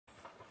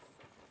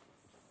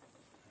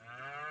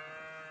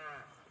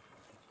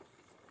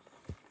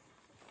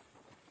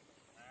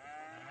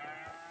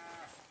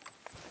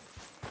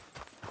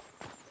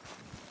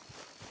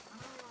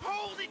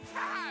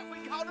tight!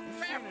 We caught him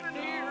trapped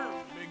in here!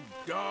 Big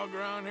dog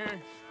around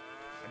here?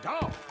 A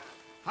dog?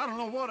 I don't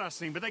know what I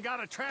seen, but they got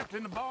it trapped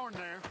in the barn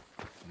there.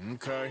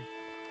 Okay.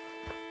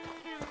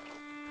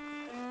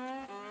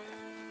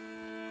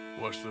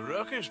 What's the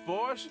ruckus,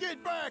 boys?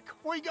 Get back!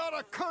 We got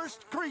a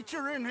cursed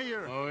creature in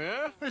here! Oh,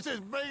 yeah? It's as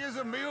big as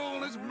a mule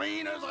and as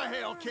mean as a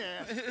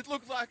hellcat. It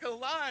looked like a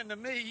lion to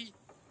me.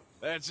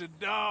 That's a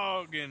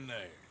dog in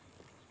there.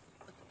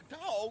 A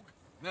dog?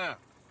 Now,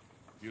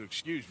 if you'll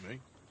excuse me.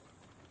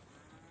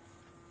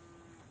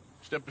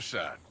 Step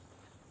aside.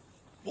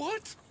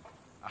 What?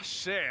 I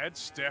said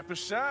step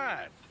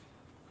aside.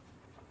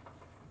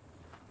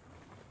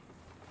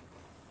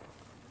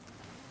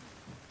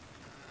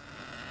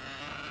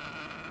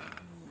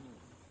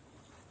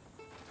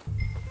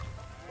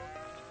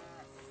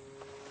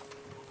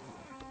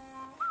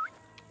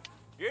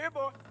 Yeah,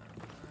 boy.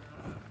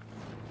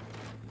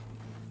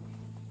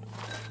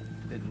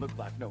 Didn't look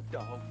like no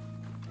dog.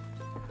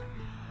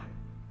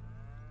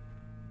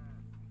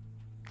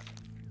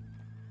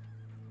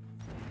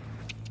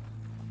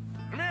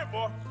 Come here,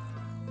 boy.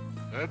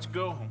 Let's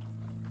go home.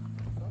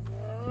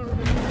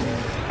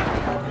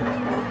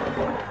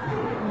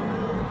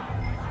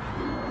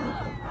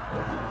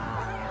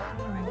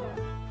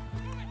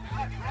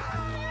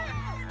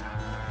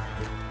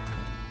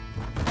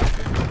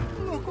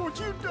 Look what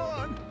you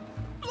done!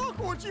 Look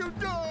what you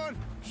done!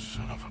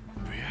 Son of a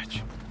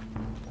bitch.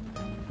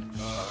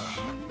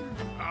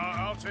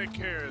 I'll take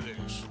care of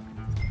this.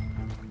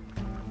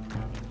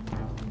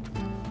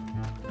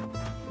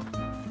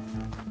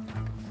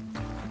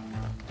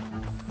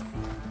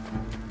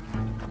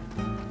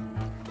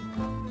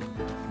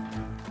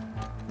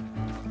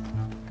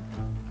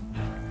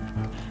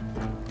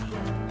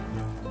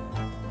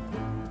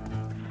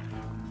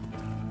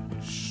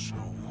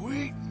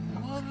 Sweet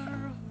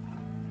mother.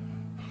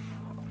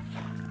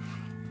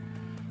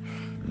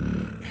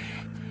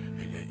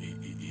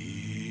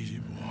 Easy,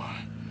 boy.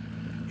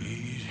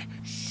 Easy.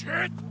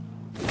 Shit!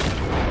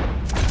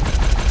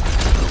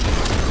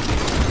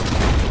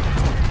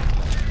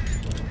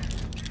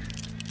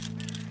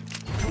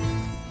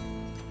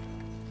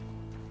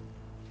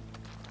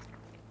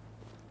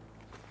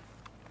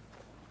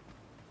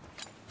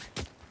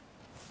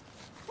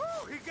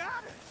 Woo, he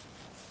got it!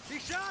 He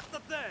shot the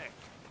thing!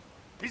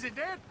 Is it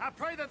dead? I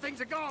pray that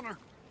thing's a goner.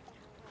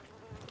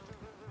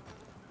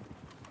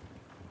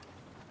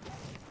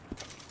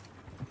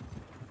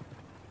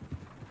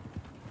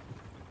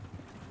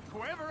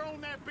 Whoever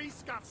owned that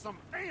beast's got some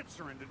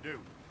answering to do.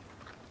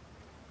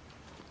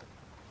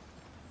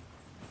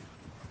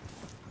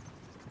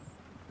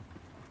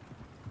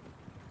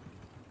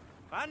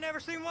 I never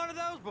seen one of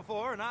those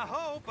before, and I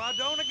hope I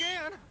don't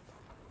again.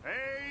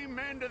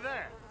 Amen to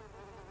that.